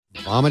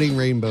Vomiting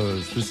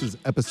Rainbows. This is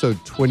episode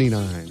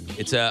 29.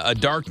 It's a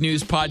dark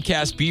news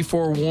podcast. Be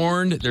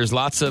forewarned. There's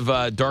lots of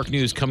dark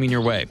news coming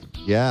your way.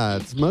 Yeah,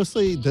 it's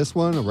mostly this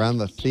one around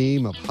the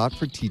theme of Hot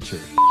for Teacher.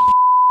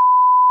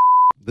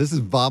 This is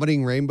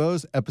Vomiting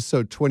Rainbows,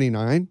 episode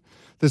 29.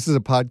 This is a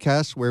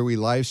podcast where we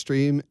live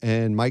stream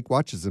and Mike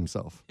watches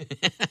himself.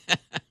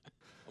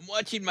 I'm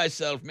watching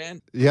myself,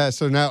 man. Yeah,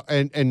 so now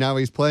and now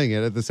he's playing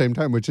it at the same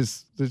time, which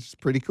is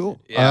pretty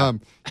cool.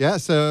 Yeah.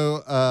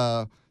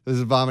 So this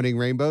is Vomiting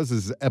Rainbows.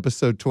 This is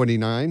episode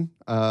 29.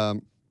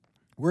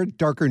 We're a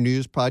darker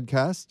news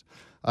podcast.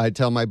 I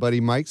tell my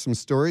buddy Mike some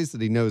stories that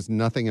he knows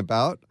nothing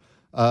about,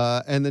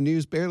 and the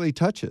news barely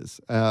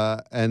touches.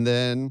 And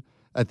then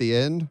at the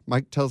end,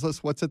 Mike tells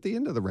us what's at the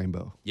end of the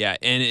rainbow. Yeah,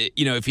 and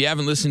if you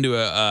haven't listened to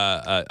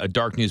a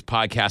dark news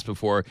podcast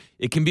before,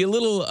 it can be a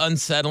little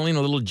unsettling,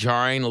 a little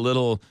jarring, a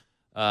little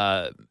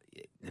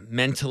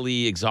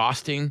mentally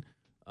exhausting.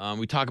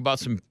 We talk about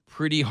some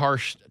pretty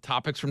harsh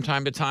topics from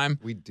time to time.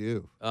 We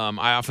do.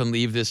 I often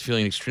leave this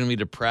feeling extremely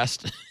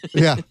depressed.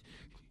 Yeah.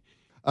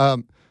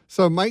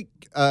 So Mike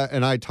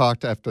and I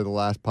talked after the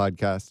last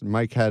podcast.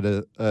 Mike had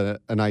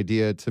an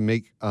idea to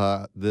make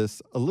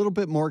this a little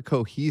bit more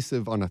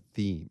cohesive on a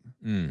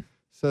theme.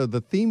 So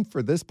the theme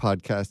for this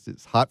podcast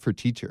is Hot for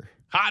Teacher.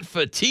 Hot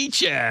for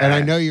Teacher. And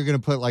I know you're going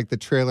to put like the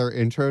trailer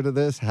intro to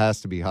this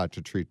has to be Hot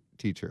to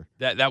Teacher.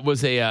 That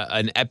was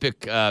an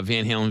epic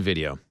Van Halen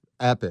video.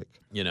 Epic.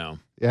 Yeah.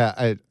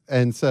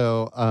 And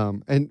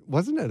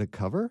wasn't it a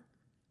cover?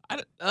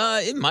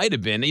 It might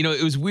have been.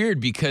 It was weird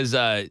because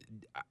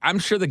I'm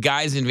sure the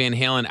guys in Van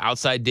Halen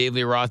outside Dave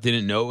Lee Roth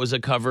didn't know it was a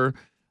cover.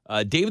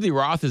 Dave Lee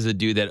Roth is a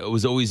dude that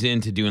was always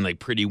into doing like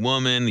Pretty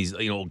Woman, these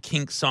old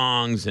Kink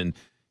songs, and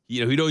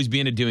he'd always be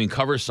into doing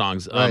cover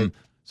songs. Right.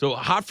 So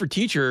Hot for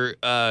Teacher,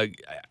 I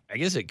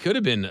guess it could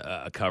have been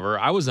a cover.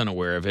 I was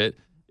unaware of it.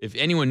 If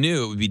anyone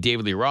knew, it would be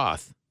David Lee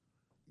Roth.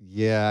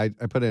 Yeah,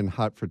 I put in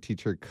Hot for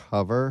Teacher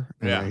cover.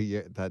 And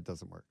Yeah. that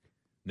doesn't work.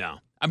 No,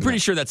 I'm pretty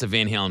sure that's a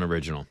Van Halen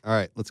original. All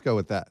right, let's go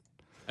with that.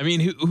 I mean,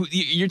 who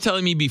you're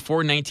telling me before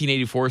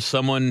 1984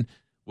 someone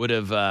would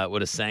have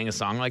sang a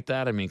song like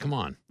that? I mean, come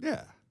on.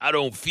 Yeah. I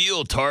don't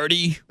feel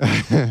tardy.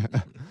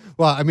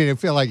 Well, I mean, I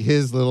feel like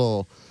his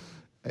little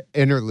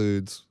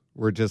interludes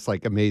were just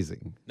like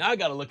amazing. Now I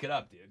got to look it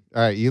up, dude.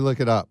 All right, you look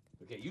it up.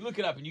 Okay, you look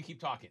it up and you keep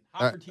talking.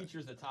 Hot for Teacher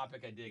is the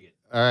topic. I dig it.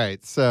 All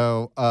right,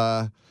 so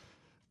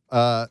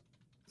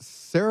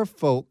Sarah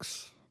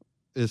Folks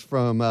is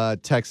from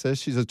Texas.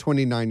 She's a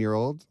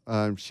 29-year-old.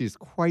 She's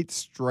quite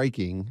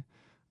striking,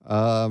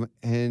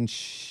 and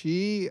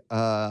she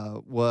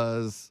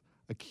was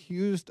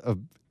accused of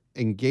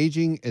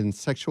engaging in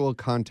sexual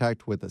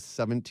contact with a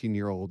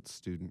 17-year-old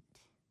student.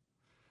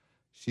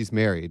 She's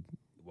married.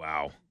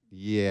 Wow.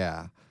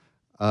 Yeah.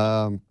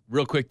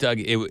 Real quick, Doug,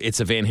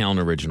 it's a Van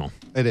Halen original.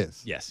 It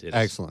is. Yes, it is.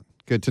 Excellent.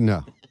 Good to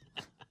know.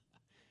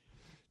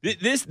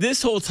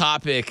 This whole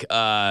topic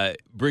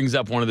brings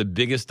up one of the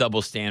biggest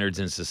double standards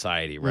in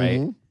society, right?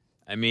 Mm-hmm.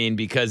 I mean,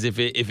 because if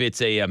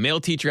it's a male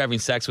teacher having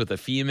sex with a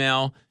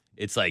female,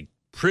 it's like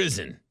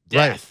prison,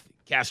 death,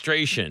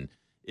 castration.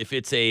 If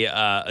it's a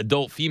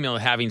adult female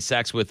having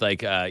sex with like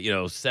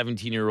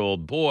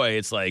 17-year-old boy,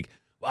 it's like,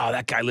 wow,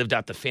 that guy lived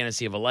out the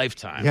fantasy of a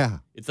lifetime. Yeah.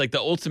 It's like the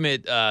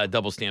ultimate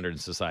double standard in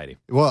society.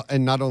 Well,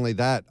 and not only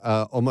that,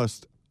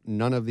 almost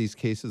none of these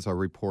cases are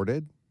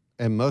reported.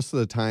 And most of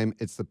the time,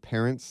 it's the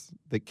parents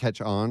that catch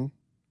on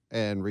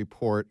and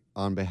report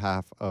on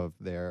behalf of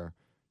their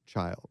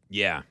child.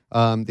 Yeah.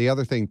 The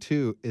other thing,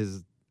 too,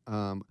 is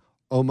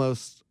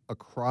almost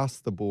across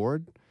the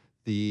board,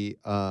 the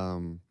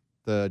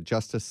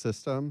justice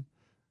system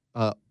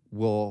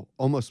will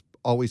almost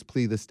always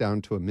plea this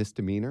down to a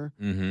misdemeanor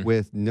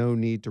with no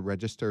need to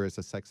register as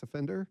a sex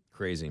offender.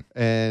 Crazy.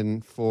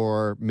 And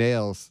for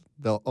males,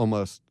 they'll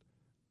almost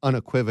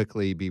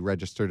unequivocally be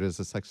registered as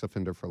a sex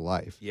offender for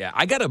life. Yeah,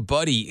 I got a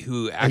buddy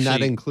who actually... And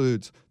that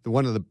includes,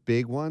 one of the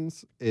big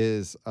ones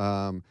is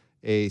a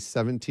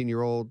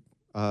 17-year-old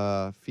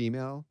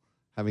female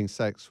having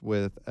sex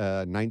with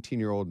a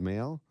 19-year-old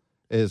male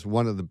is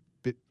one of the,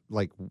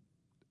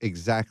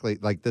 exactly,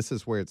 this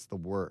is where it's the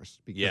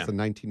worst. Because the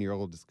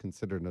 19-year-old is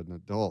considered an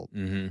adult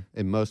in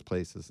most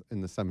places,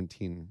 and the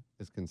 17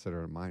 is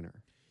considered a minor.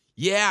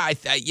 Yeah, I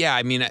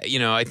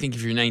think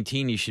if you're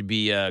 19, you should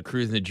be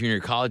cruising the junior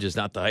colleges,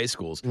 not the high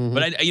schools. Mm-hmm.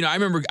 But I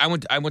remember I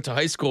went to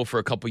high school for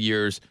a couple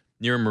years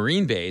near a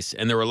Marine base,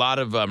 and there were a lot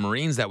of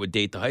Marines that would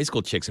date the high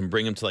school chicks and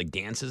bring them to like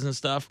dances and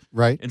stuff.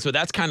 Right. And so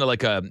that's kind of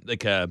like a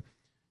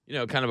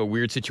kind of a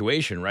weird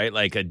situation, right?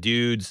 Like a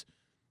dude's,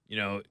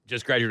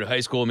 just graduated high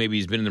school, maybe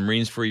he's been in the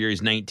Marines for a year,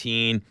 he's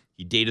 19,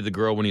 he dated the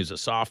girl when he was a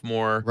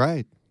sophomore.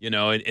 Right.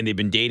 And they've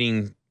been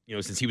dating,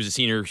 since he was a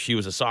senior, she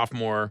was a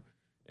sophomore.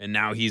 And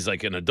now he's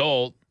like an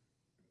adult,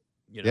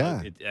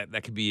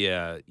 that could be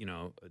a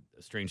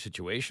strange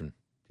situation.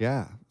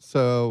 Yeah.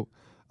 So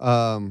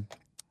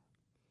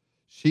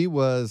she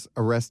was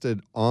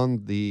arrested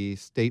on the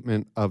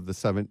statement of the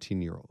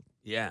 17-year-old.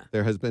 Yeah.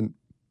 There has been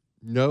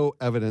no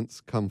evidence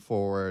come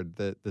forward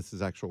that this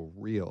is actual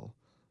real.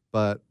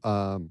 But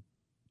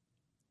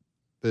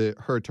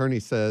her attorney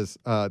says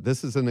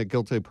this isn't a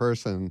guilty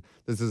person.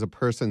 This is a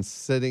person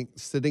sitting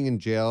in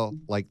jail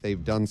like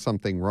they've done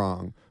something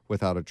wrong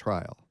without a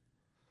trial.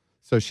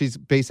 So he's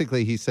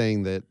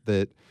saying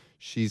that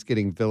she's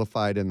getting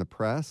vilified in the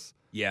press.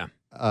 Yeah.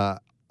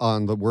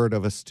 On the word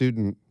of a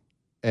student,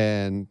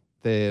 and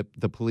the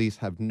police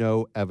have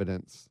no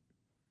evidence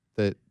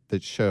that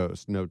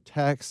shows, no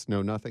text,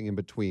 no nothing in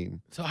between.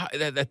 So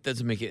that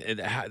doesn't make it.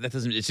 That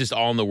doesn't. It's just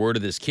all in the word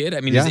of this kid. I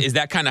mean, Yeah. is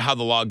that kind of how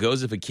the law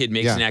goes? If a kid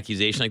makes Yeah. an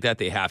accusation like that,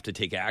 they have to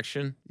take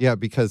action. Yeah,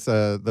 because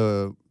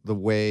the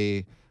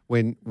way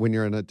when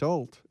you're an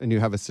adult and you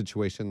have a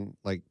situation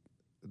like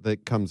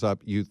that comes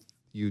up, you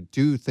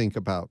do think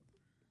about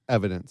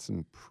evidence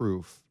and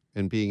proof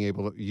and being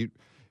able to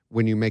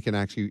when you make an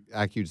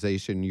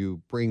accusation,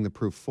 you bring the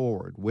proof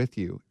forward with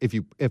you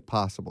if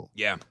possible.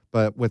 Yeah.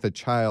 But with a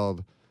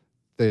child,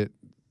 they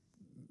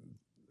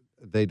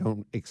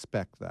don't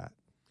expect that,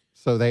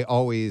 so they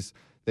always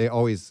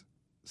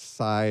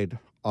side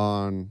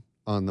on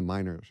the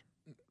minors.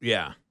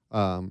 Yeah.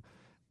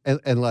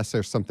 Unless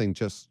there's something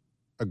just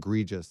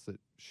egregious that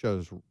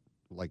shows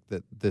like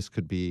that this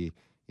could be,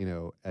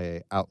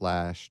 a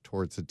outlash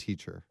towards a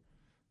teacher,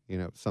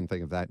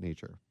 something of that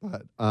nature.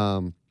 But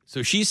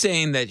So she's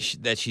saying that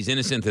she's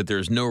innocent, that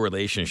there's no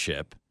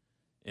relationship,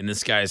 and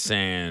this guy's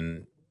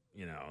saying,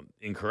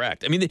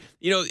 incorrect. I mean,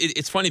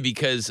 it's funny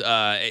because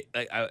I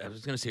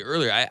was going to say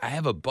earlier, I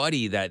have a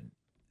buddy that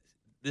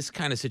this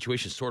kind of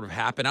situation sort of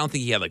happened. I don't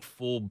think he had like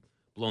full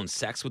blown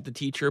sex with the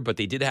teacher, but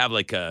they did have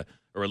like a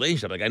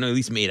relationship. Like I know he at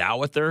least made out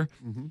with her,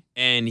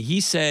 and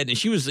he said, and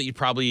he was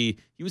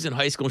in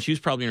high school, and she was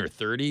probably in her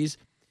 30s,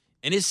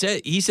 and he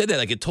said that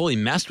like it totally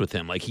messed with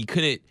him. Like he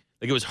couldn't.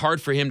 Like it was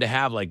hard for him to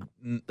have like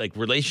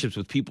relationships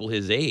with people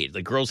his age,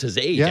 like girls his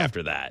age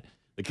after that,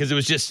 because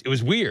it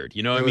was weird.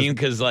 You know what I mean?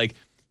 Because like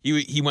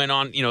he went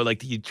on,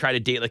 like he tried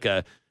to date like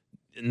a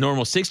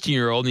normal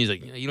 16-year-old, and he's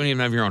like, you don't even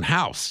have your own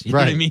house. You know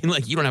what I mean?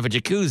 Like you don't have a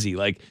jacuzzi.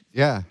 Like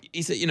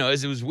he said,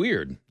 it was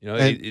weird.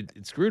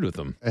 It screwed with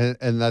him.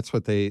 And that's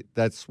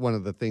one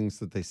of the things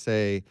that they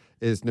say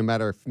is no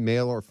matter if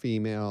male or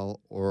female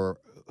or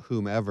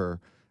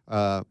whomever,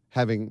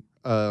 having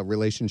a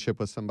relationship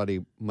with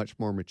somebody much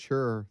more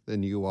mature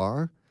than you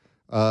are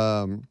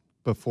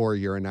before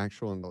you're an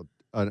actual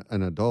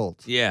an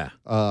adult,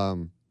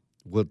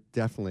 will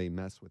definitely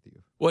mess with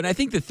you. Well, and I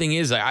think the thing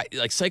is,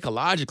 like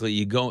psychologically,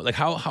 you go like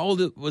how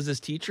old was this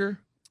teacher?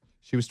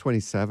 She was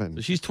 27.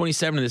 So she's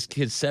 27 and this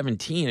kid's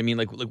 17. I mean,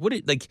 like what?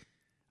 But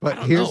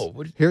I don't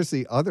know. Here's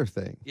the other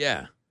thing.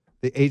 Yeah.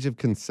 The age of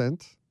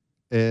consent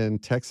in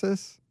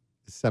Texas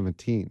is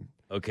 17.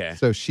 Okay.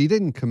 So she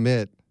didn't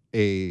commit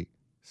a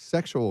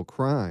sexual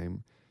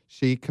crime.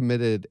 She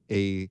committed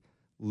a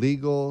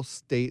legal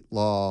state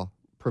law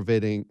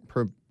preventing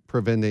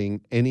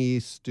any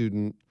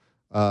student,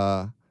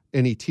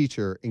 any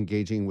teacher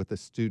engaging with a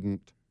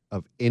student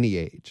of any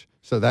age.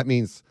 So that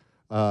means,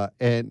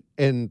 and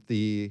in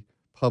the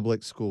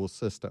public school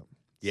system.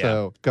 Yeah.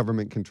 So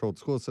government-controlled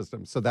school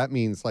system. So that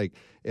means like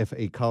if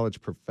a college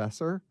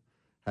professor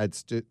had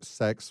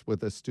sex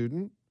with a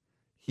student,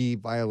 he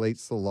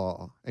violates the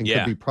law and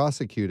could be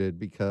prosecuted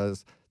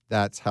because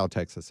that's how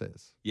Texas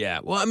is. Yeah.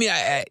 Well, I mean,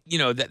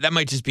 that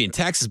might just be in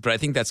Texas, but I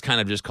think that's kind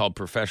of just called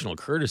professional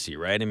courtesy,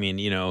 right? I mean,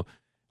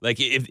 like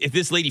if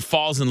this lady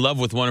falls in love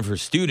with one of her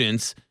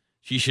students,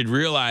 she should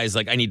realize,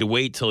 like, I need to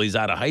wait till he's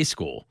out of high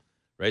school,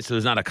 right? So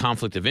there's not a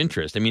conflict of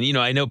interest. I mean,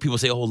 I know people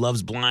say, oh,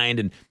 love's blind.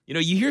 And,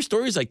 you hear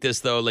stories like this,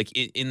 though, like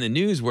in the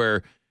news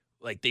where,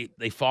 like,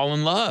 they fall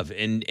in love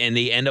and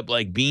they end up,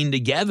 like, being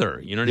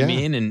together. You know what I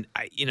mean? And,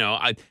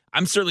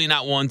 I'm certainly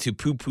not one to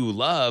poo-poo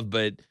love,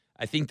 but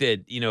I think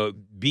that,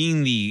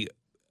 being the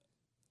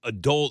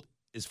adult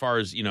as far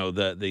as,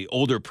 the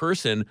older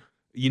person,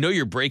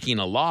 you're breaking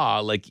a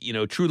law, like,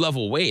 true love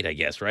will wait, I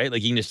guess, right?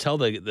 Like you can just tell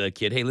the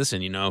kid, hey,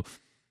 listen,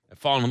 I've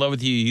fallen in love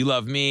with you. You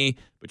love me,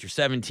 but you're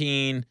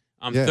 17.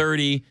 I'm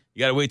 30. You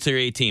got to wait till you're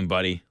 18,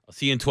 buddy. I'll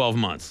see you in 12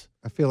 months.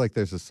 I feel like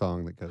there's a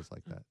song that goes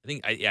like that.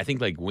 I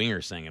think like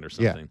Winger sang it or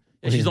something.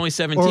 Yeah, she's only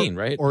 17,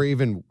 right? Or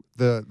even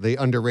the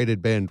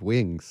underrated band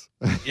Wings.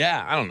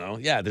 Yeah, I don't know.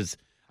 Yeah, there's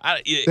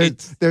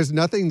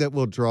nothing that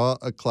will draw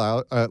a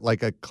crowd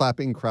like a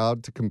clapping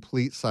crowd to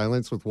complete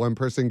silence with one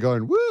person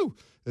going woo.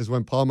 Is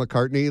when Paul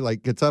McCartney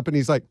like gets up and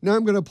he's like, "No,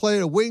 I'm going to play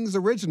a Wings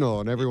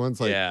original," and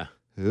everyone's like,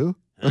 "Who?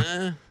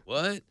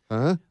 What?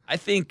 Huh?" I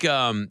think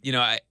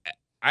I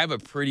have a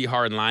pretty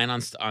hard line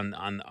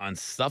on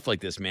stuff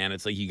like this, man.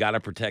 It's like you got to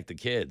protect the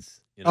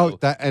kids.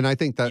 And I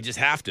think that you just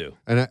have to.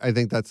 And I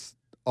think that's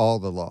all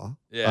the law.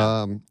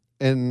 Yeah.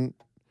 And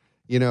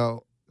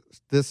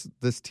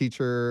this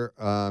teacher,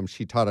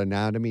 she taught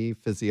anatomy,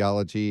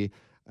 physiology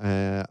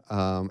at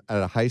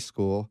a high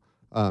school.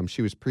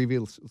 She was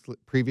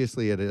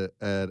previously at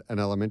an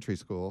elementary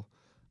school.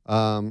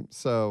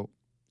 So,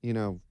 I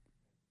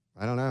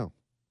don't know.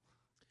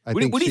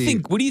 What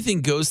do you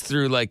think goes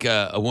through like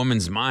a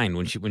woman's mind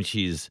when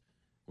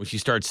she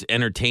starts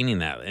entertaining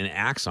that and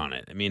acts on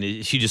it? I mean,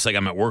 is she just like,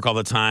 I'm at work all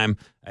the time.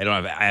 I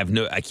don't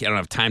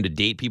have time to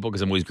date people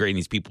because I'm always grading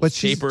these people's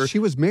papers. She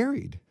was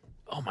married.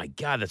 Oh my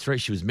God, that's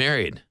right. She was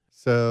married.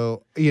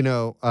 So,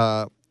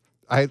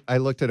 I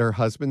looked at her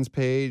husband's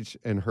page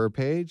and her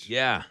page.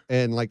 Yeah.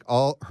 And like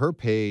all her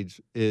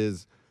page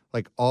is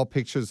like all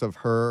pictures of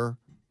her,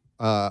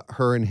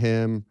 her and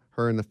him,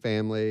 her and the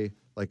family,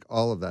 like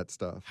all of that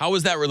stuff. How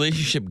was that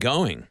relationship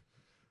going?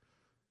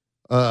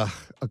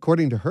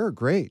 According to her,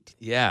 great.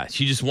 Yeah,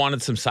 she just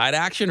wanted some side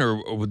action,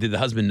 or did the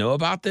husband know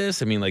about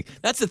this? I mean, like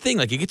that's the thing.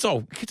 Like it gets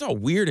all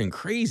weird and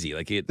crazy.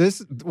 Like it.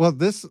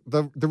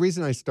 The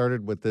reason I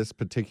started with this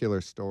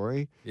particular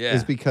story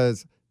is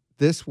because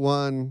this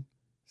one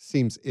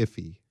seems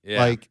iffy.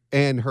 Yeah. Like,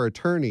 and her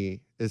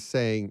attorney is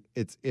saying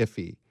it's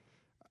iffy.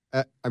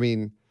 I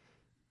mean,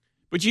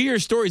 but you hear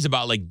stories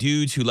about like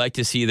dudes who like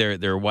to see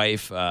their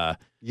wife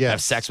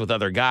have sex with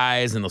other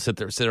guys, and they'll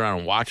sit around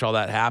and watch all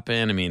that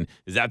happen. I mean,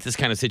 is that this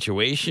kind of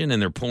situation?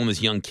 And they're pulling this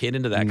young kid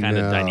into that kind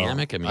of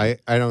dynamic? I mean,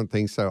 I don't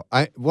think so.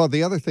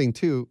 The other thing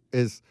too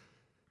is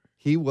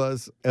he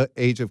was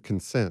age of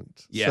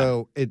consent. Yeah.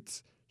 So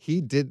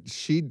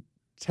she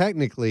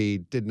technically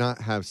did not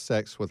have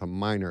sex with a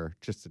minor,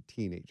 just a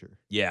teenager.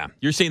 Yeah.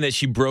 You're saying that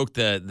she broke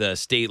the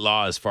state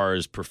law as far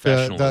as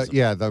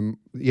professionalism.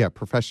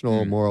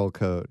 Professional moral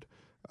code.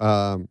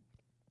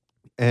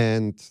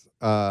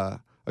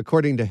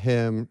 According to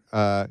him,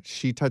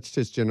 she touched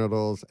his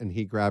genitals and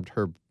he grabbed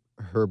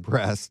her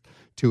breast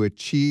to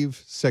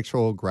achieve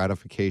sexual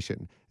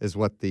gratification, is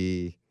what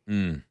the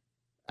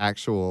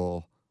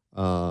actual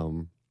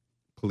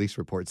police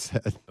report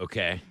said.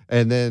 Okay.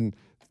 And then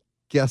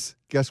guess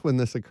when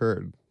this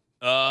occurred?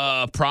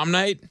 Prom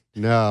night?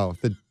 No,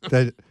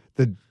 the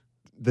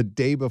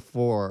day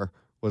before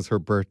was her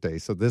birthday.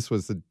 So this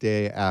was the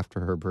day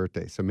after her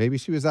birthday. So maybe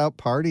she was out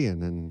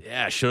partying and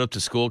showed up to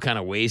school kind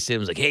of wasted.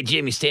 Was like, "Hey,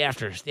 Jimmy, stay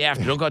after.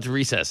 Don't go out to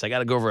recess. I got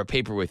to go over a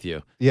paper with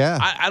you." Yeah.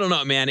 I don't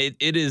know, man. It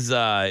is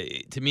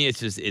to me it's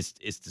just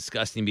it's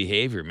disgusting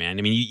behavior, man.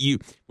 I mean, you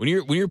when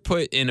you're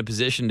put in a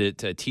position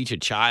to teach a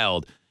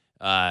child,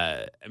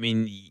 a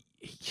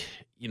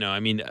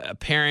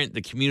parent,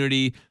 the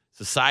community,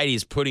 society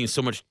is putting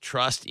so much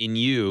trust in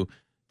you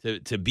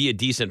to be a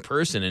decent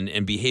person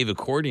and behave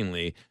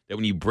accordingly, that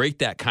when you break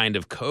that kind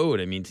of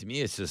code, I mean, to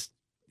me,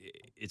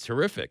 it's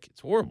horrific.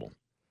 It's horrible.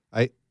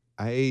 I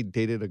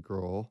dated a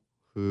girl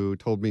who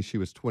told me she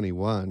was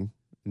 21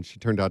 and she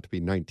turned out to be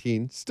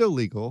 19. Still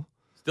legal,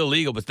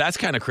 but that's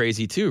kind of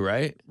crazy too,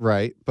 right?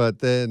 Right. But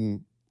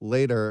then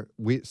later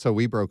we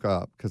broke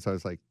up because I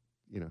was like,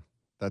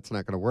 that's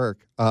not going to work.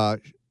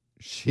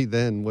 She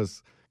then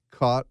was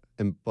caught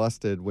and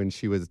busted when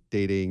she was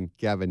dating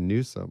Gavin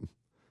Newsom.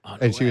 Oh, no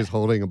and she way. was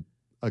holding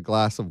a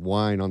glass of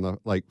wine on the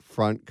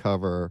front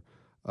cover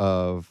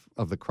of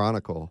the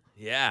Chronicle.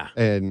 Yeah.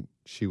 And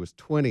she was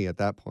 20 at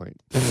that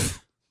point.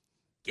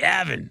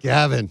 Gavin.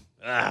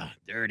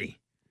 Dirty.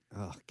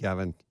 Oh,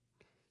 Gavin.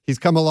 He's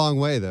come a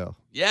long way though.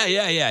 Yeah.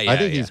 I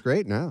think he's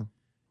great now.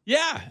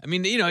 Yeah. I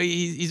mean,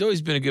 he's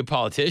always been a good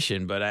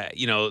politician, but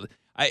he's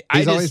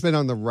always been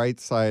on the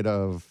right side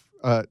of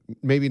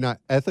maybe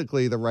not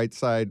ethically the right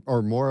side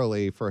or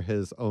morally for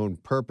his own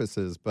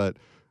purposes, but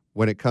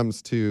when it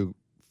comes to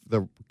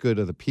the good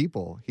of the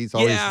people, he's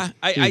always. Yeah,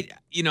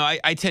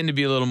 I tend to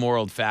be a little more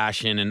old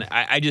fashioned, and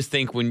I just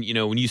think when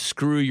you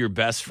screw your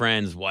best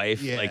friend's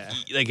wife, like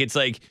it's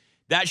like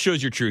that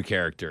shows your true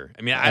character.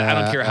 I mean,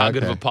 I don't care how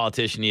good of a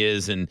politician he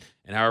is, and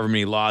however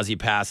many laws he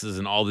passes,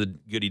 and all the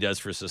good he does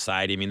for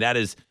society. I mean, that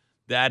is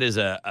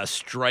a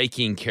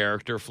striking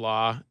character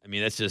flaw. I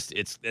mean,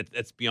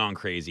 that's beyond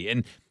crazy,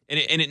 and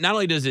it not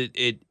only does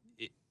it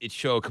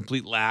show a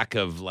complete lack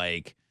of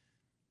like.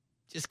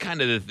 Just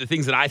kind of the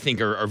things that I think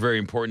are very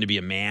important to be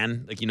a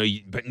man, like,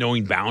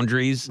 knowing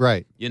boundaries.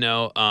 Right. And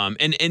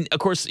of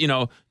course,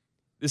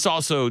 this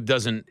also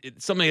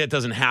something that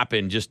doesn't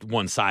happen just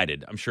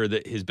one-sided. I'm sure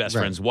that his best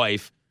friend's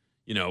wife,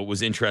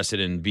 was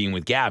interested in being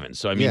with Gavin.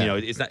 So, I mean,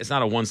 it's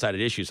not a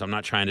one-sided issue. So I'm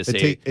not trying to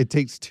say. It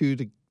takes two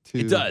to.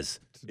 It does.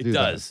 It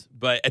does. That.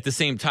 But at the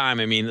same time,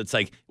 I mean, it's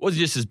like, it wasn't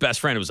just his best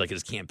friend. It was like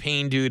his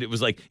campaign dude. It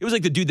was like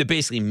the dude that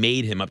basically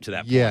made him up to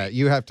that point. Yeah,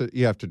 you have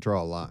to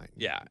draw a line.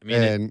 Yeah. I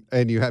mean,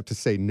 and you have to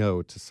say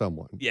no to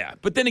someone. Yeah.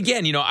 But then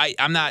again, I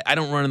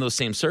don't run in those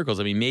same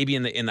circles. I mean, maybe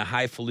in the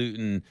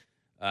highfalutin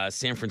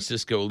San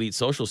Francisco elite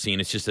social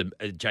scene, it's just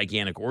a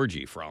gigantic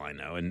orgy for all I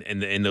know.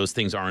 And those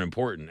things aren't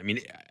important. I mean,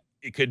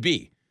 it could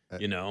be,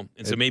 and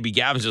so maybe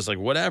Gavin's just like,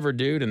 whatever,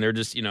 dude. And they're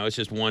just, it's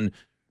just one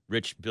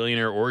rich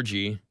billionaire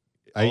orgy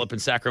all up in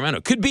Sacramento.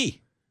 Could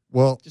be.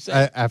 Well,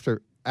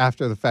 after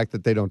the fact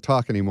that they don't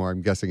talk anymore,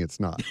 I'm guessing it's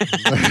not.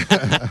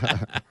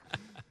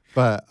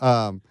 But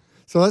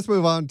so let's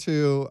move on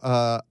to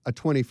a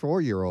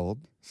 24-year-old.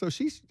 So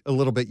she's a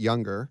little bit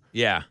younger.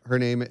 Yeah. Her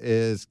name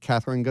is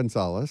Catherine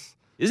Gonzalez.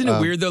 Isn't it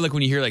weird, though, like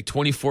when you hear like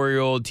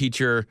 24-year-old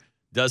teacher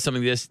does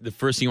something like this, the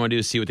first thing you want to do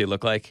is see what they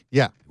look like?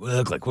 Yeah. What do they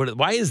look like?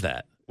 Why is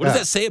that? What does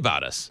that say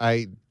about us?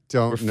 I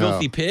don't know. We're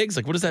filthy pigs?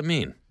 Like, what does that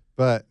mean?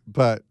 But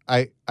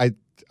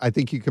I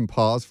think you can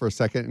pause for a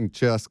second and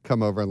just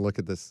come over and look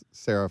at this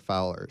Sarah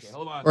Fowler's. Okay,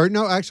 hold on. Or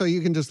no, actually,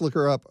 you can just look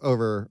her up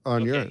over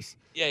on yours.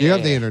 Yeah, you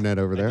have the internet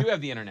over there. I do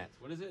have the internet.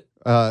 What is it?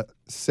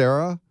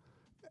 Sarah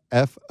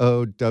Fowlkes.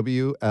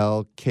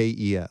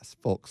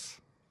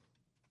 Folks.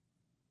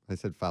 I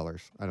said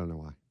Fowlers. I don't know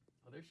why.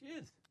 Oh, there she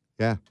is.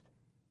 Yeah.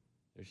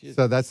 There she is.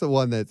 So that's the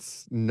one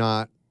that's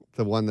not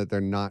the one that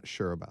they're not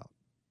sure about.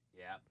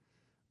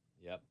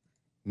 Yep.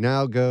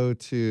 Now go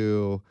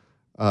to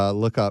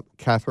look up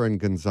Catherine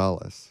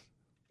Gonzalez.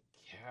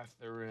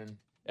 Catherine.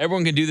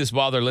 Everyone can do this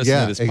while they're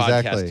listening to this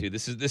podcast too.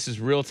 This is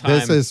real time.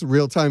 This is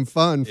real time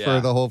fun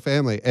for the whole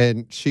family.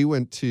 And she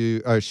went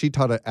to she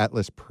taught at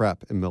Atlas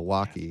Prep in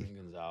Milwaukee. Catherine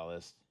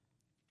Gonzalez.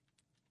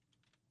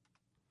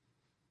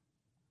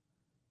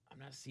 I'm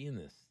not seeing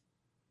this.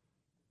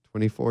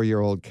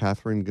 24-year-old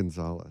Catherine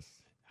Gonzalez.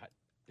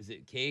 Is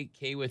it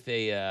K with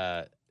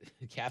a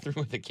Catherine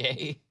with a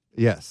K?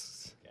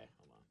 Yes. Okay,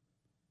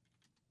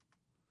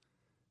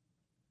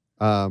 hold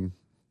on.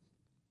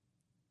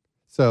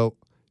 So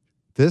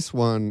this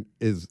one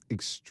is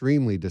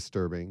extremely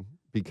disturbing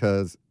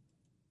because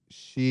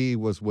she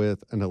was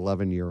with an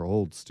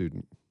 11-year-old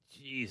student.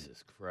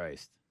 Jesus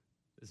Christ.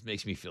 This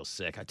makes me feel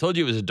sick. I told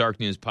you it was a dark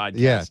news podcast.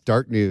 Yeah,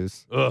 dark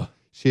news. Ugh.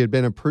 She had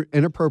been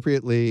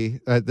inappropriately,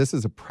 this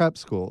is a prep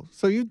school.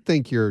 So you'd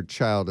think your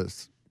child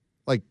is,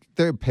 like,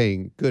 they're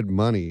paying good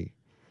money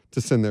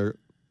to send their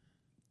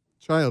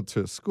child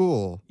to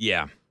school.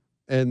 Yeah.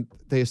 And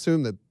they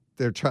assume that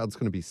their child's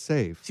going to be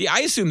safe. See, I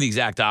assume the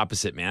exact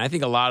opposite, man. I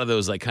think a lot of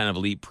those like kind of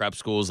elite prep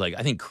schools, like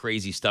I think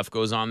crazy stuff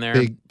goes on there.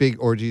 Big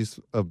orgies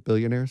of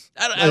billionaires.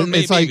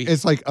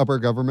 It's like upper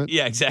government.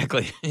 Yeah,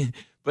 exactly.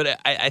 But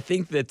I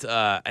think that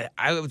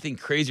I would think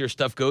crazier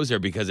stuff goes there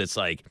because it's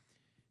like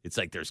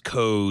there's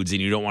codes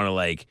and you don't want to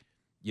like,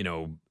 you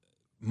know,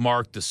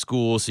 mark the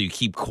school so you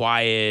keep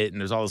quiet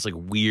and there's all this like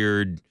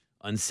weird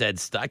unsaid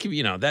stuff.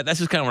 You know, that's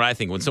just kind of what I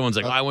think when someone's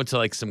like, oh, I went to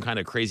like some kind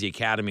of crazy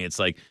academy. It's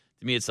like,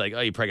 to me, it's like, oh,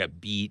 you probably got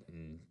beat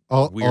and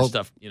weird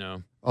stuff, you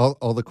know.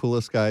 All the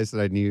coolest guys that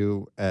I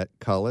knew at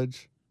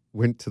college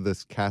went to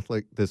this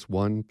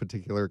one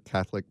particular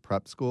Catholic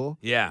prep school.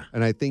 Yeah.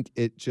 And I think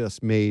it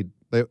just made,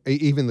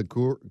 even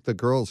the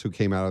girls who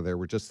came out of there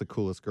were just the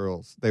coolest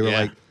girls. They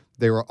were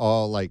they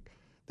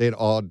had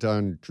all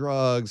done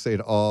drugs. They'd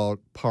all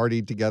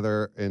partied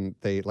together and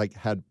they like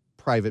had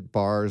private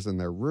bars in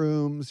their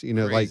rooms, you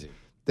know, Crazy. like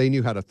they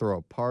knew how to throw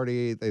a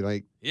party.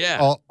 They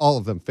all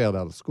of them failed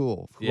out of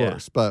school, of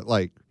course. But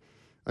like,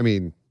 I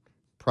mean,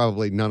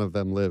 probably none of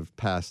them lived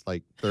past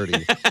like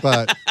 30.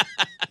 But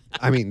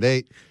I mean,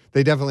 they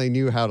definitely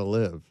knew how to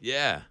live.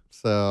 Yeah.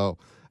 So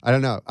I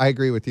don't know. I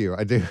agree with you.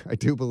 I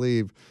do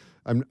believe.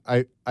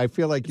 I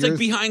feel like it's like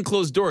behind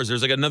closed doors.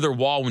 There's like another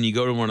wall when you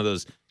go to one of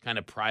those kind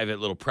of private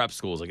little prep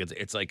schools. Like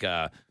it's like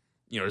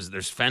you know,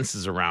 there's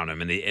fences around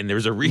them, and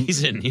there's a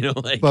reason, you know.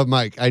 Like, but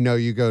Mike, I know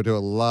you go to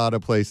a lot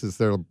of places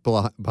that are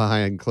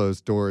behind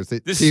closed doors.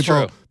 This is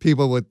true.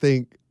 People would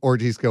think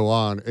orgies go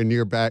on, and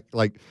you're back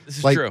like this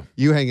is true.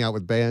 You hang out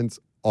with bands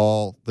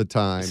all the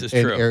time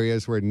in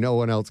areas where no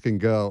one else can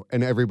go,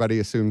 and everybody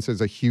assumes there's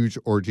a huge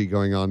orgy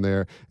going on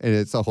there, and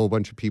it's a whole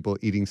bunch of people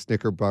eating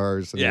Snicker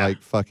bars and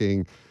like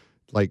fucking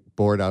like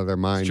bored out of their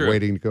mind,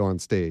 waiting to go on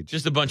stage.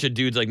 Just a bunch of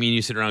dudes like me and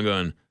you sitting around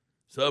going,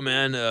 so,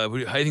 man, how do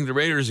you think the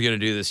Raiders are going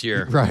to do this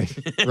year? Right.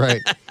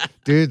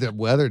 Dude, the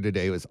weather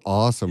today was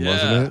awesome,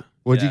 wasn't it?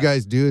 What'd you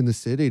guys do in the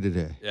city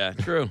today? Yeah,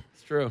 true.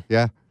 It's true.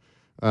 Yeah.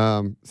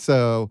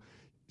 So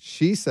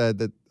she said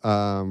that,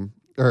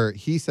 or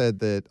he said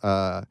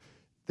that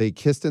they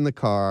kissed in the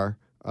car,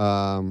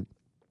 and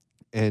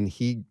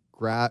she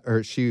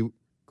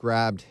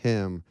grabbed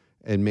him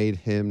and made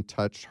him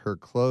touch her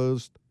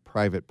closed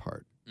private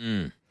part.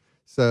 Mm.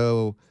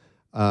 So,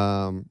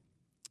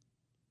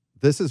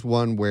 this is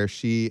one where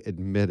she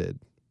admitted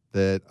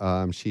that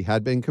she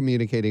had been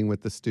communicating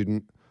with the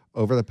student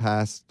over the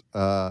past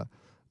couple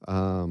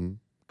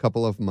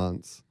of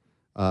months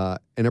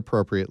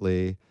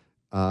inappropriately,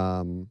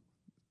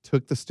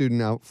 took the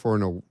student out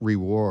for a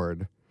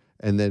reward,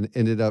 and then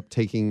ended up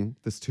taking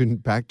the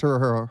student back to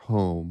her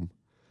home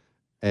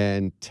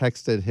and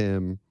texted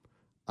him,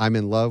 "I'm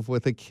in love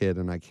with a kid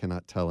and I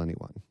cannot tell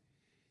anyone."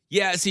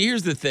 Yeah, see,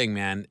 here's the thing,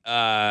 man.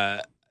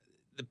 The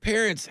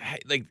parents,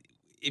 like,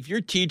 if your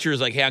teacher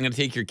is like, hey, I'm going to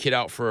take your kid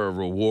out for a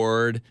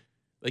reward,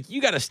 like,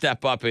 you got to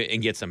step up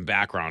and get some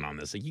background on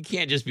this. Like, you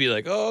can't just be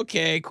like, oh,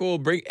 okay,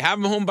 cool, have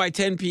them home by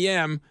 10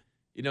 p.m.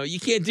 You know, you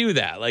can't do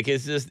that. Like,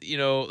 it's just, you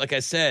know, like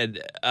I said,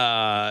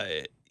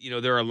 you know,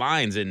 there are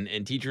lines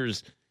and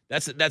teachers,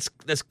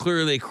 that's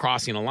clearly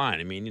crossing a line.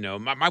 I mean, you know,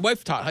 my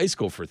wife taught high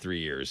school for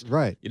 3 years.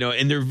 Right. You know,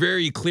 and they're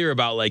very clear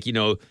about, like, you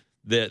know,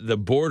 the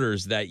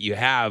borders that you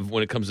have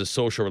when it comes to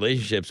social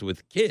relationships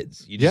with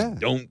kids. You just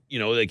don't, you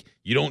know, like,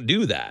 you don't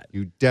do that.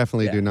 You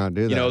definitely do not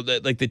do that. You know,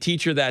 the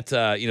teacher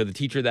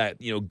that,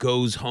 you know,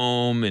 goes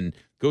home and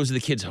goes to the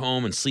kid's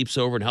home and sleeps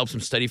over and helps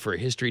them study for a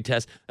history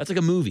test. That's like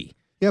a movie.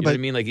 Yeah, you know what I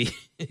mean? Like,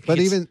 but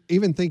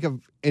even think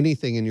of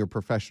anything in your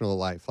professional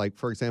life. Like,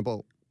 for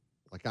example,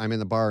 like, I'm in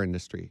the bar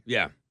industry.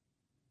 Yeah.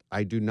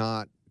 I do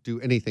not do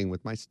anything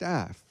with my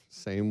staff.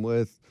 Same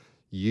with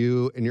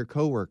you and your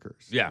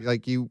coworkers. Yeah.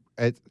 Like,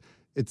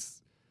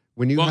 it's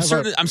when you Well, I'm have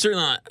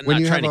certainly not when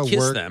you trying have to a kiss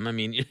work- them. I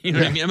mean, you know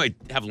what I mean? I might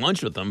have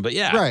lunch with them, but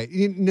yeah. right,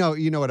 you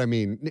know what I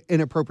mean.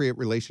 Inappropriate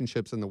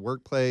relationships in the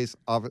workplace,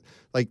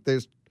 like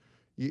there's.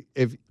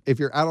 If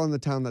you're out on the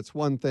town, that's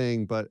one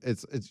thing, but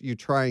it's you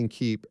try and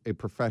keep a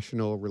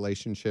professional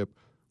relationship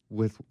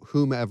with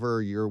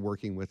whomever you're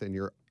working with in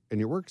your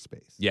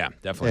workspace. Yeah,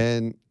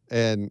 definitely.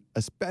 And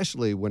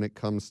especially when it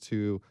comes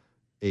to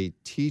a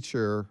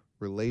teacher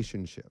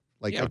relationship,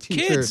 like Yeah, a with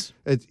teacher, kids.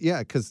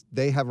 because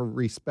they have a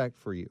respect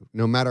for you,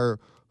 no matter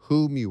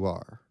whom you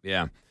are.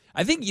 Yeah.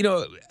 I think,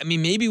 I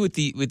mean, maybe with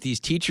these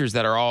teachers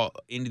that are all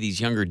into these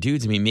younger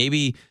dudes, I mean,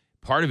 maybe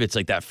part of it's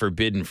like that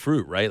forbidden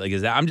fruit, right? Like,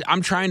 is that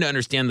I'm trying to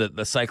understand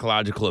the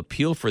psychological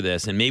appeal for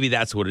this, and maybe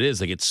that's what it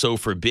is. Like, it's so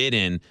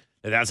forbidden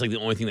that's like the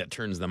only thing that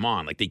turns them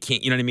on. Like, they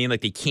can't, you know what I mean?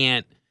 Like, they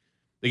can't,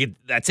 like,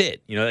 that's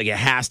it. Like, it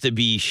has to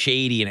be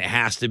shady and it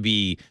has to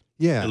be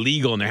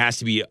illegal, and there has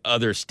to be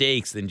other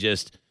stakes than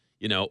just,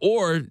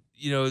 or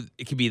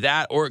it could be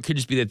that, or it could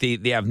just be that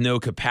they have no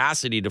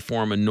capacity to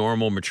form a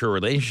normal, mature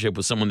relationship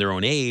with someone their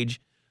own age,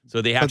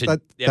 so they have to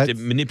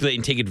manipulate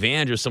and take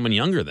advantage of someone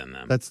younger than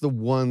them. That's the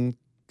one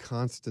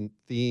constant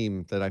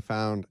theme that I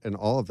found in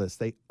all of this.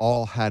 They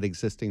all had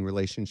existing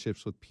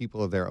relationships with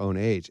people of their own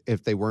age.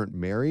 If they weren't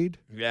married,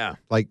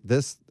 like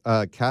this,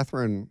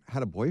 Catherine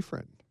had a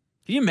boyfriend.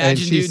 Can you imagine? And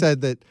she dude? said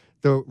that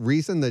the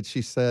reason that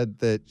she said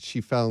that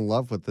she fell in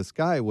love with this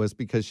guy was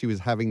because she was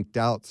having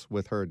doubts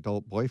with her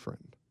adult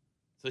boyfriend.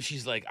 So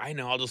she's like, I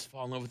know, I'll just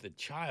fall in love with a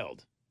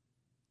child.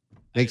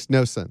 Makes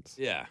no sense.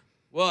 Yeah.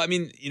 Well, I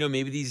mean,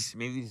 maybe these,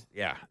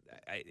 yeah.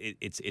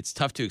 It's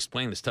tough to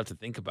explain. It's tough to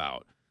think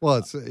about. Well,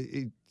 it's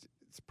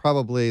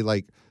probably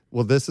like,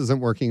 well, this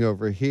isn't working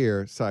over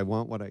here, so I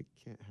want what I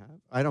can't have.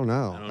 I don't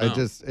know. I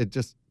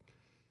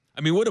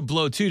mean, what a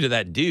blow too to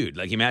that dude.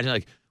 Like, imagine,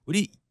 like,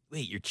 wait,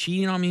 you're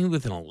cheating on me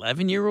with an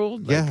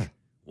 11-year-old? Like, yeah.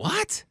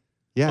 What?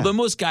 Yeah. Although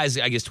most guys,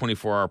 I guess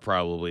 24 are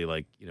probably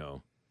like,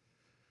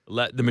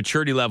 the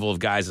maturity level of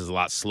guys is a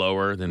lot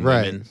slower than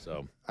women.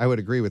 So I would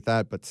agree with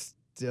that, but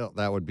still,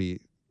 that would be.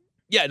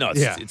 Yeah, no,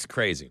 it's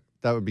crazy.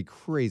 That would be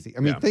crazy.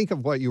 I mean, think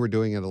of what you were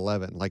doing at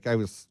 11. Like, I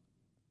was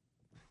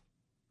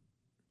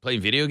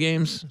playing video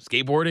games,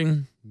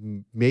 skateboarding.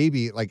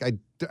 Maybe like I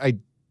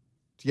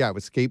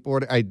was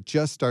skateboarding. I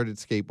just started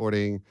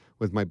skateboarding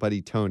with my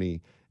buddy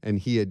Tony, and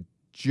he had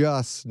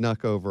just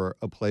snuck over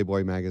a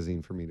Playboy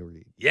magazine for me to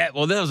read. Yeah,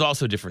 well, that was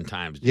also different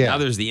times. Yeah. Now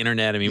there's the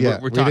internet. I mean, Yeah,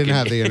 we're talking. We didn't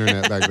have the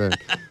internet back then.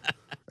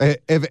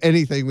 If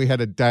anything, we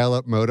had a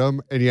dial-up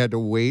modem, and you had to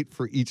wait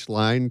for each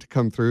line to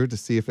come through to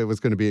see if it was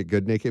going to be a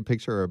good naked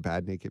picture or a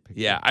bad naked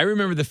picture. Yeah, I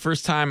remember the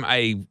first time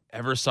I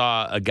ever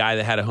saw a guy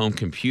that had a home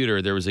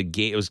computer. There was a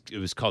game. It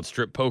was called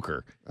Strip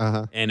Poker,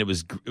 and it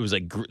was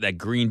like that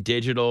green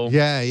digital.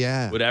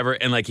 Yeah. Whatever,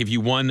 and like if you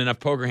won enough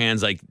poker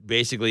hands, like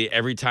basically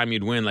every time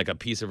you'd win, like a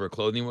piece of her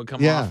clothing would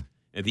come off.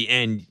 At the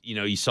end,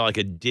 you saw like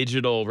a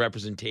digital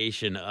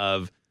representation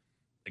of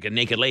like a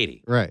naked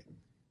lady. Right.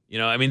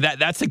 I mean,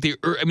 that's like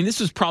this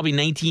was probably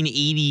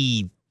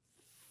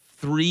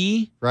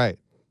 1983. Right.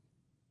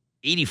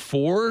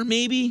 84,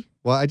 maybe?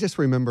 Well, I just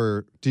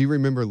remember, do you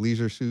remember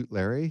Leisure Suit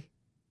Larry?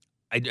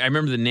 I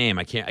remember the name.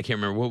 I can't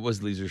remember. What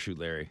was Leisure Suit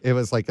Larry? It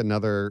was like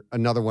another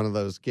one of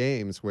those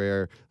games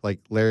where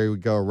like Larry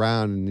would go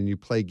around and then you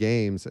play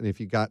games, and if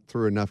you got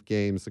through enough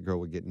games, the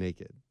girl would get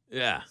naked.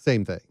 Yeah.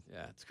 Same thing.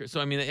 Yeah. It's crazy.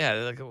 So, I mean, yeah,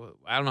 like,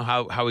 I don't know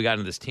how we got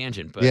into this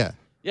tangent, but yeah.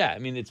 Yeah, I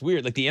mean, it's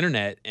weird. Like the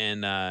internet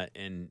and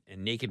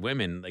naked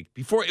women. Like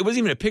before, it wasn't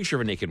even a picture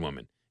of a naked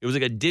woman. It was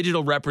like a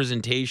digital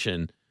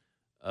representation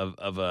of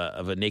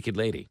a naked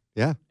lady.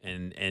 Yeah.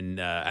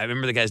 And I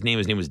remember the guy's name.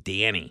 His name was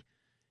Danny,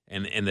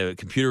 and the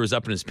computer was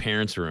up in his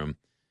parents' room,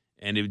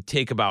 and it would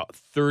take about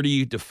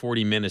 30 to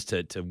 40 minutes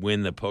to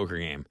win the poker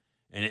game.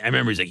 And I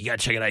remember he's like, "You gotta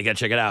check it out. You gotta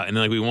check it out." And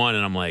then like we won,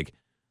 and I'm like,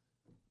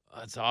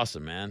 oh, "That's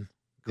awesome, man.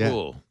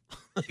 Cool." Yeah.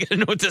 I didn't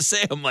know what to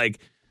say. I'm like,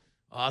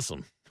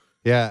 "Awesome."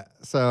 Yeah.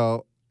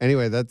 So.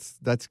 Anyway, that's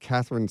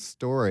Catherine's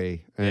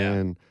story,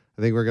 and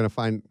I think we're going to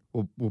find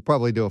we'll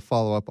probably do a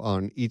follow-up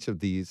on each of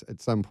these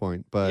at some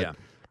point. But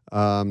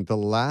the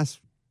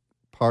last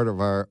part of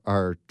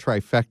our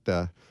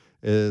trifecta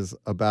is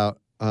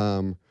about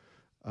Brooke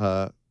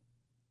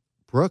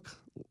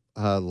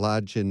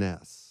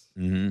LaJeunesse.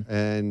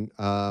 And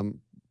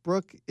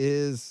Brooke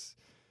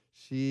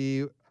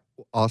she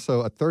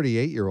also a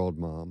 38-year-old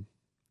mom,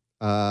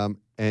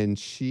 and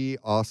she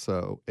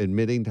also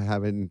admitting to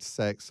having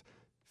sex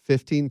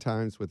 15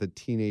 times with a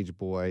teenage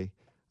boy.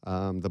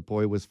 The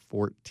boy was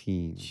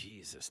 14.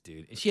 Jesus,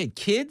 dude. And she had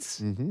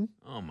kids? Mm-hmm.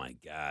 Oh, my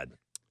God.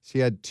 She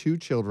had 2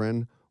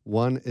 children.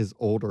 One is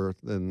older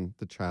than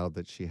the child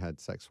that she had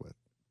sex with.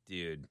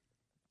 Dude.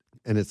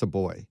 And it's a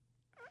boy.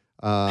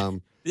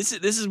 This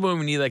is when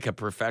we need like a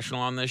professional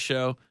on this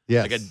show.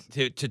 Yes.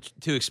 Like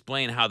to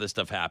explain how this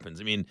stuff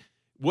happens. I mean,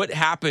 what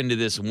happened to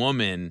this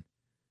woman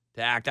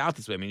to act out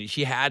this way? I mean,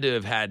 she had to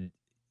have had,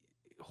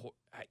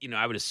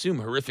 I would assume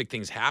horrific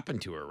things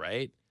happened to her,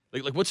 right?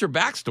 Like what's her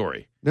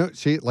backstory? No,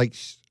 she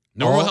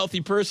normal,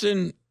 healthy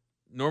person,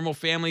 normal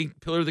family,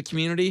 pillar of the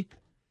community.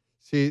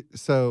 She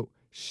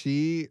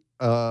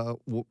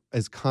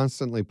is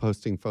constantly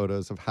posting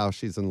photos of how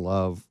she's in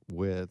love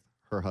with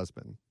her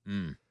husband.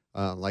 Mm.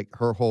 Like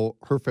her whole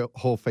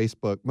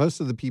Facebook. Most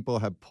of the people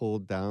have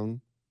pulled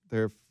down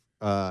their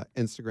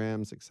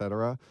Instagrams,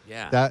 etc.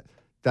 Yeah.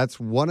 That's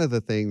one of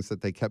the things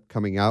that they kept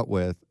coming out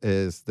with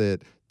is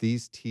that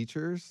these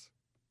teachers,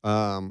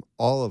 all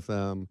of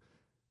them,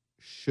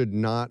 should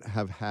not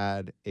have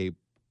had a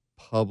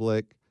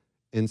public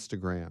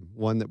Instagram,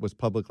 one that was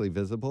publicly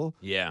visible,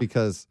 Yeah.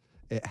 because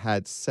it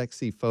had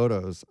sexy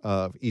photos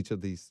of each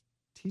of these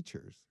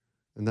teachers,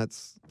 and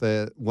that's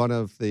one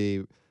of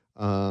the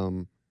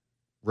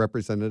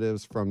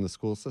representatives from the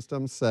school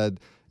system said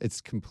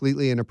it's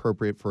completely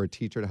inappropriate for a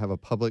teacher to have a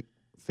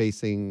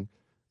public-facing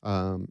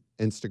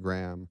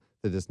Instagram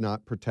that is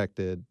not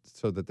protected,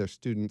 so that their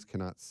students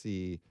cannot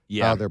see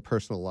how their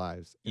personal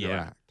lives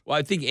interact. Well,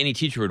 I think any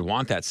teacher would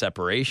want that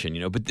separation,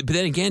 But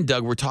then again,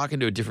 Doug, we're talking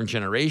to a different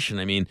generation.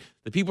 I mean,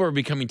 the people who are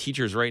becoming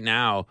teachers right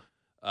now,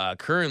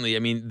 currently, I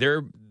mean,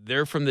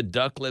 they're from the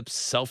duck lips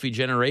selfie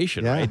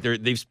generation, right?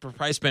 They've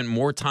probably spent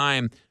more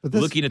time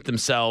looking at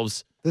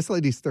themselves. This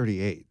lady's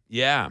 38.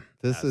 Yeah,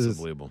 this is is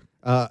unbelievable.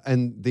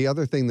 And the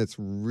other thing that's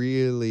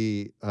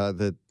really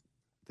that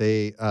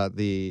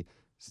the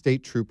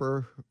state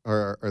trooper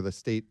or the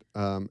state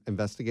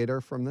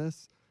investigator from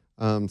this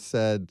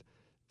said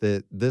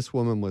that this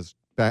woman was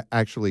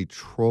actually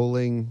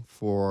trolling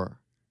for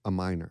a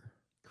minor.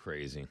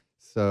 Crazy.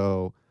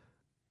 So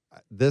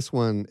this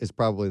one is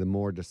probably the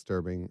more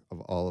disturbing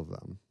of all of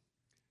them.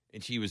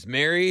 And she was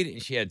married,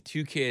 and she had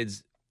 2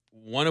 kids,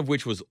 one of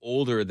which was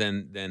older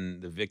than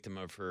the victim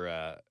of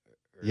her.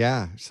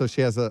 Yeah, so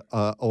she has a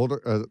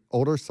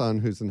older son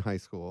who's in high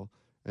school,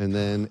 and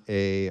then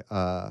And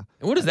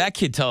what does that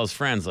kid tell his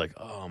friends? Like,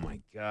 oh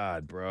my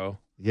God, bro.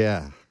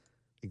 Yeah,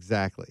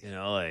 exactly.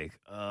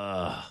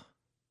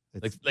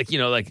 Like, like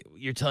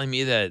you're telling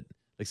me that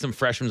like some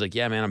freshman's like,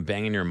 yeah, man, I'm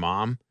banging your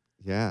mom.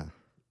 Yeah,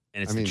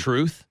 and it's the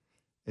truth.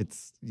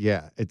 It's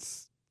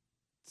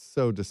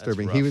so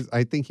disturbing.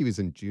 I think he was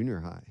in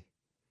junior high.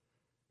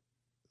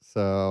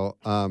 So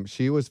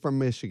she was from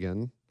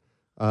Michigan,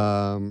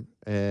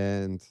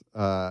 and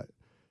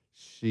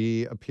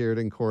she appeared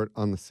in court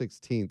on the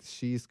 16th.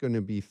 She's going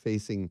to be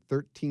facing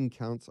 13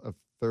 counts of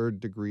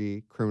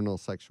third-degree criminal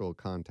sexual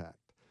contact.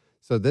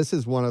 So this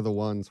is one of the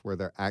ones where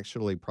they're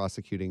actually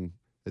prosecuting,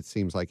 it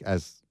seems like,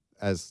 as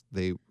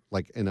they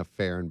like in a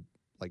fair and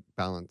like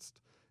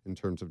balanced in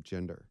terms of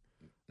gender.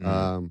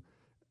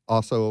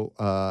 Also,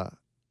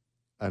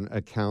 an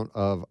account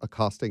of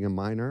accosting a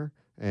minor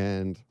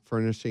and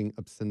furnishing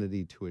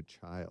obscenity to a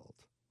child.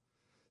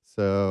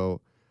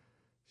 So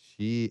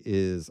she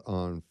is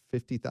on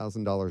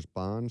 $50,000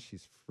 bond.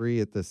 She's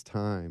free at this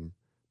time,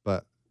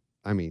 but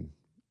I mean,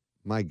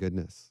 my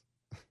goodness.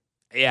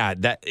 Yeah,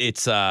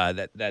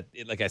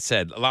 like I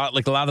said, a lot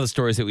of the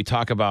stories that we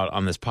talk about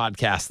on this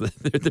podcast,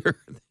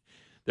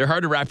 they're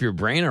hard to wrap your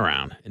brain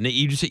around. And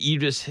you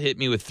just hit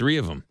me with 3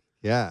 of them.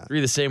 Yeah. 3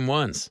 of the same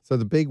ones. So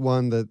the big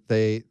one that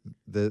they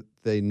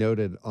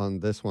noted on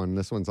this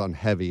one's on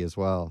Heavy as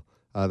well.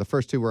 The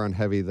first 2 were on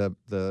Heavy.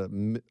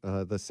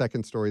 The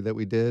second story that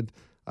we did,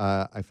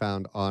 I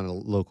found on a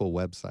local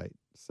website.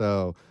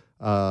 So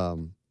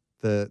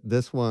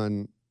this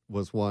one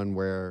was one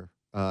where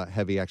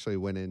Heavy actually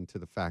went into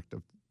the fact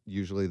of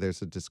usually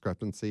there's a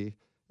discrepancy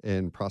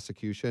in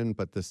prosecution,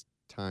 but this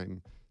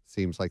time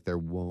seems like there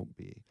won't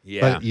be.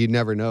 Yeah. But you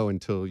never know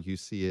until you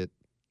see it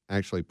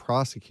actually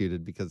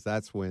prosecuted, because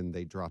that's when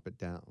they drop it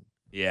down.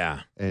 Yeah.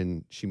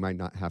 And she might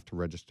not have to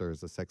register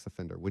as a sex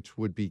offender, which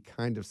would be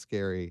kind of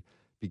scary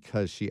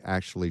because she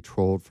actually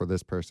trolled for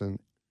this person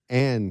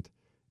and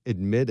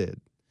admitted.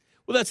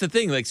 Well, that's the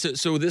thing. Like,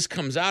 so this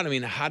comes out. I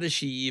mean, how does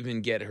she even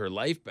get her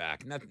life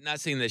back? Not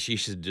saying that she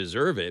should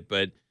deserve it,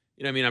 but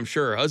I mean, I'm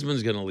sure her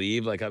husband's going to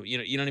leave. Like,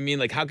 you know what I mean?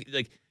 Like, how,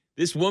 like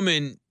this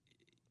woman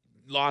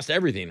lost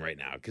everything right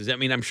now. Cause I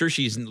mean, I'm sure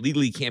she's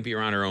legally can't be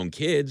around her own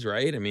kids.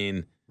 Right. I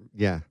mean,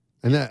 yeah.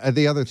 And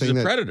the other thing, she's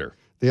a predator.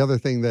 The other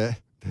thing that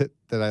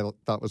I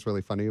thought was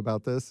really funny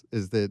about this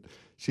is that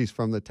she's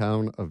from the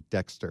town of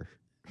Dexter.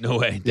 No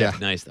way. Yeah.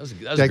 Nice. That was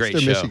Dexter, a great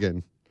show.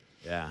 Michigan.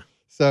 Yeah.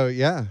 So,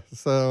 yeah.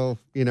 So,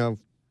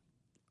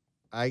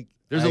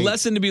 there's a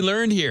lesson to be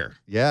learned here.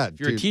 Yeah. If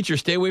you're a teacher,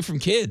 stay away from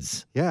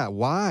kids. Yeah.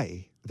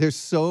 Why? There's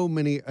so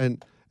many,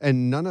 and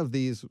none of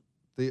these,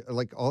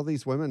 all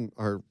these women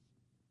are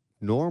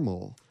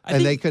normal,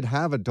 and they could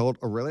have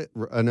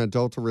an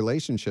adult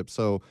relationship.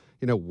 So,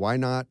 why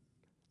not?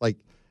 Like,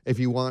 if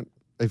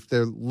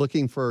they're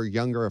looking for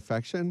younger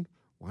affection,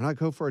 why not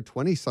go for a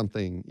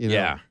 20-something?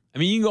 Yeah. I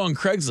mean, you can go on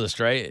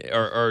Craigslist, right?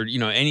 Or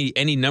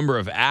any number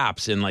of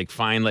apps and like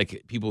find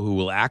like people who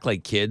will act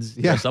like kids,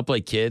 dress up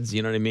like kids.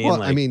 You know what I mean?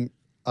 Well, I mean,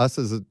 us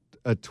as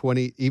a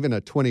 20, even a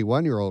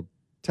 21-year-old,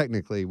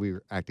 technically we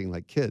were acting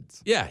like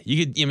kids. Yeah,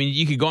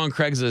 you could go on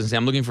Craigslist and say,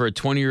 I'm looking for a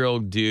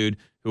 20-year-old dude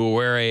who will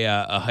wear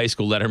a high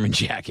school Letterman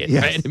jacket.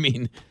 Yes. Right? I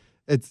mean,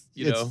 it's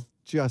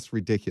just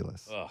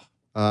ridiculous. Ugh.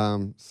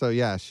 So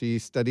yeah, she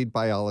studied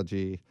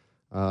biology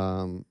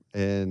in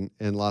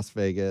Las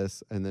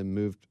Vegas, and then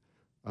moved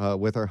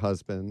with her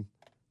husband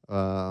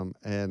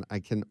And I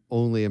can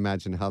only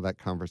imagine how that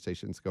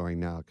conversation's going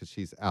now because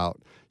she's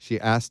out. She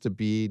asked to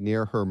be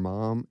near her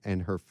mom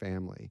and her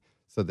family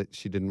so that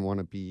she didn't want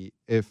to be,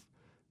 if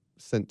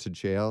sent to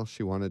jail,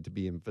 she wanted to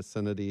be in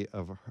vicinity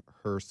of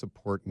her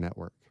support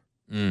network.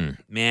 Man,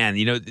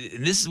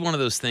 this is one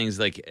of those things,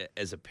 like,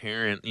 as a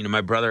parent,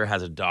 my brother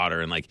has a daughter,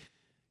 and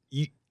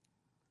you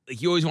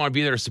always want to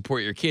be there to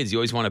support your kids. You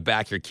always want to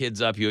back your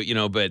kids up,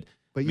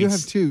 but you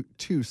have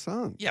two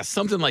sons. Yeah,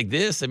 something like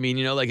this. I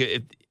mean, like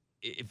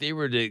if they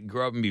were to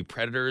grow up and be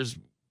predators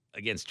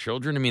against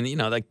children, I mean,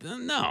 no, I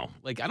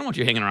don't want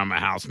you hanging around my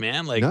house,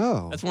 man.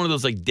 No. That's one of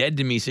those dead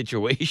to me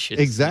situations.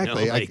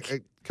 Exactly. I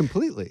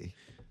completely.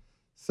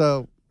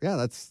 So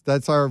yeah,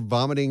 that's our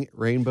Vomiting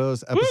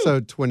Rainbows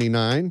episode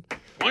 29.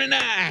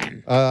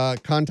 29.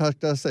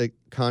 Contact us at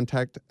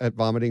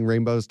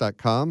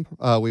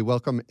contact@vomitingrainbows.com. We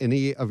welcome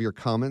any of your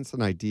comments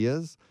and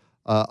ideas.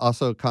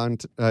 Also,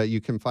 you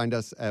can find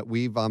us at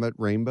We Vomit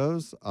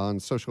Rainbows on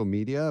social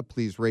media.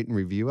 Please rate and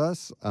review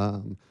us.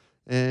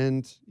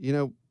 And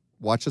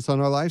watch us on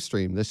our live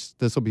stream. This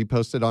will be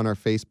posted on our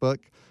Facebook.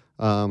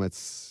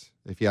 It's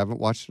if you haven't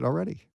watched it already.